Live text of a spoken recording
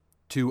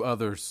Two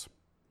others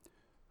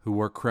who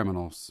were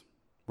criminals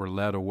were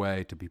led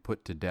away to be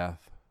put to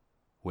death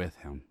with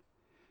him.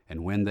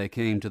 And when they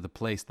came to the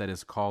place that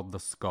is called the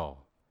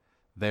Skull,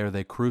 there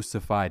they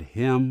crucified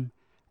him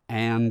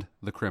and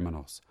the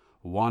criminals,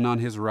 one on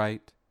his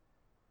right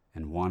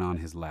and one on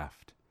his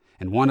left.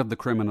 And one of the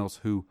criminals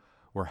who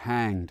were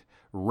hanged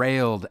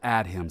railed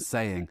at him,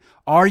 saying,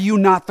 "Are you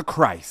not the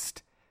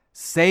Christ?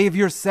 Save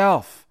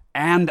yourself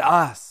and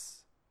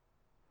us."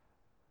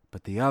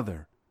 But the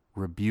other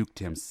rebuked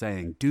him,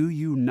 saying, "Do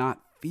you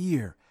not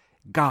fear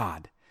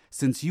God,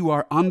 since you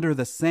are under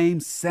the same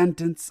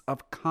sentence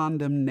of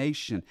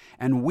condemnation?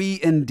 And we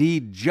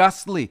indeed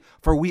justly,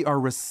 for we are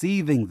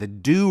receiving the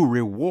due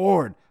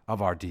reward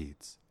of our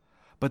deeds.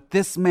 But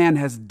this man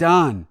has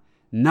done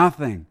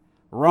nothing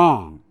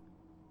wrong."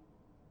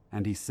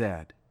 And he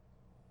said,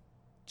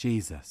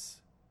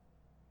 "Jesus,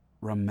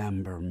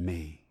 remember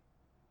me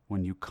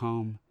when you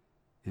come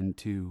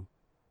into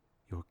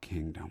your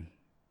kingdom."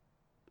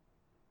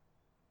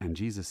 And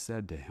Jesus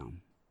said to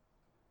him,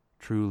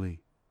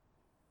 "Truly,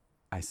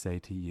 I say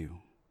to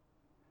you,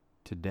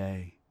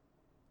 today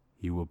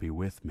you will be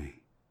with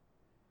me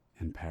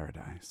in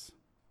paradise."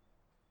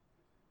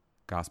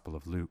 Gospel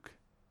of Luke,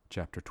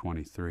 chapter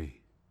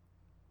 23.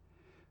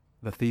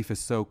 The thief is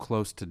so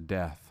close to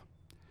death,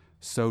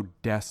 so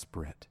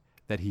desperate,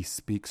 that he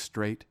speaks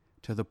straight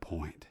to the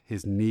point.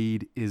 His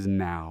need is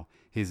now.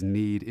 His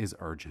need is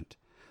urgent.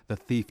 The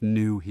thief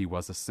knew he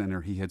was a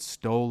sinner. He had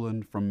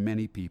stolen from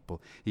many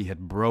people. He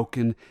had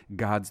broken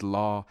God's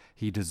law.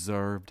 He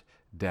deserved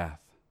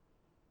death.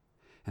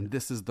 And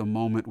this is the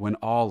moment when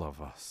all of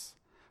us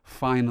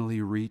finally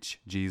reach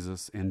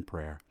Jesus in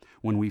prayer,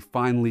 when we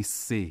finally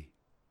see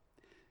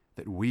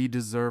that we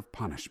deserve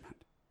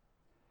punishment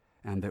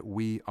and that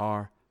we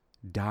are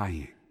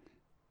dying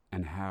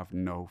and have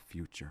no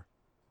future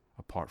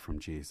apart from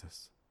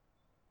Jesus.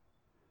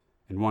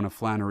 In one of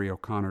Flannery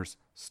O'Connor's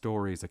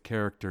stories, a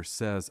character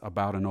says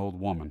about an old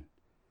woman,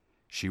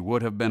 "She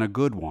would have been a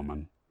good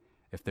woman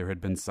if there had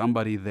been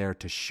somebody there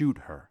to shoot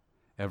her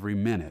every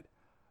minute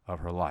of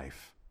her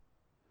life."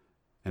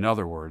 In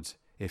other words,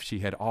 if she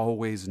had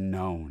always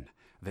known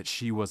that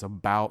she was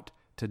about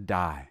to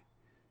die,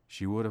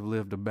 she would have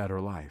lived a better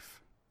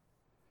life.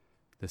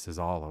 This is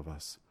all of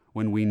us.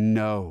 When we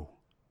know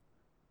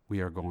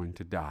we are going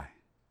to die,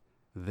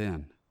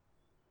 then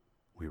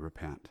we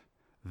repent.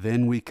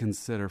 Then we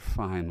consider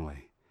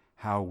finally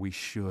how we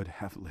should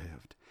have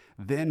lived.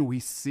 Then we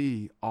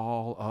see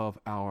all of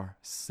our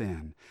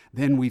sin.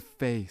 Then we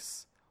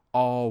face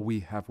all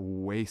we have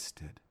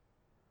wasted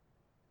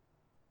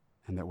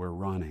and that we're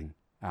running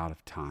out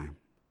of time.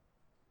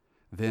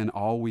 Then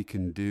all we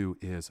can do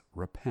is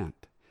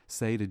repent.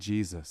 Say to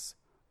Jesus,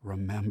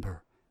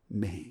 "Remember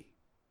me.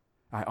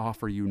 I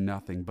offer you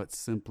nothing but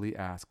simply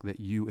ask that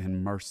you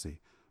in mercy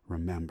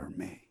remember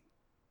me."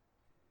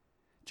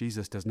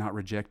 Jesus does not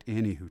reject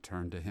any who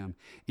turn to him.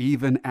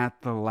 Even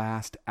at the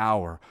last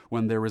hour,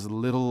 when there is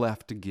little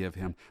left to give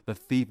him, the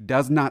thief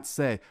does not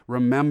say,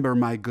 "Remember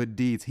my good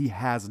deeds." He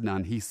has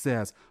none. He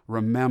says,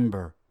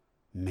 "Remember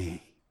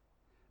me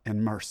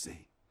in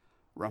mercy.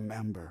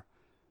 Remember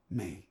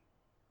me."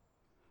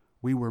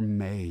 We were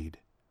made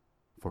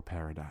for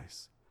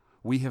paradise.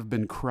 We have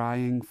been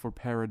crying for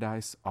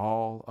paradise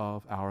all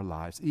of our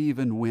lives,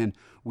 even when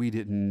we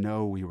didn't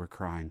know we were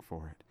crying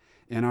for it.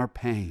 In our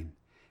pain,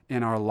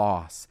 in our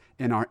loss,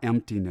 in our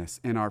emptiness,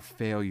 in our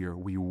failure,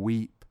 we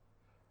weep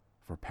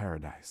for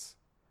paradise.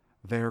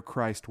 There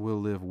Christ will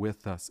live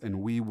with us,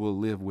 and we will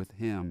live with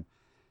him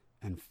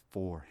and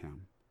for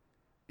him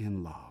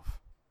in love.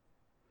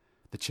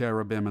 The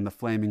cherubim and the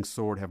flaming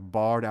sword have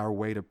barred our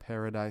way to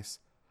paradise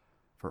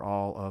for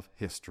all of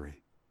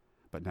history,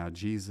 but now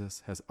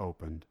Jesus has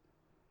opened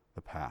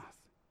the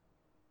path.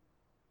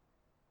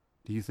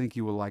 Do you think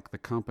you will like the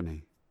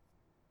company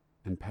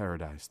in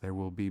paradise? There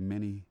will be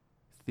many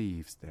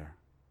thieves there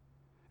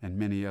and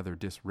many other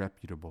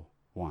disreputable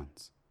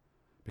ones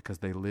because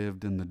they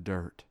lived in the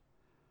dirt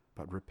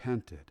but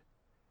repented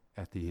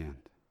at the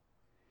end.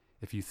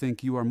 If you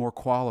think you are more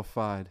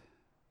qualified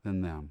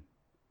than them,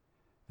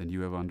 then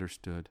you have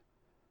understood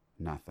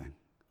nothing.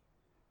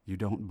 You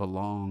don't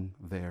belong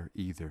there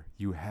either.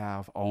 You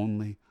have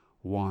only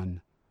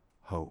one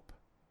hope: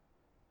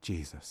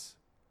 Jesus.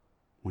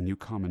 When you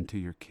come into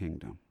your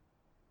kingdom,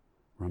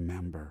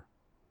 remember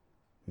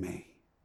me.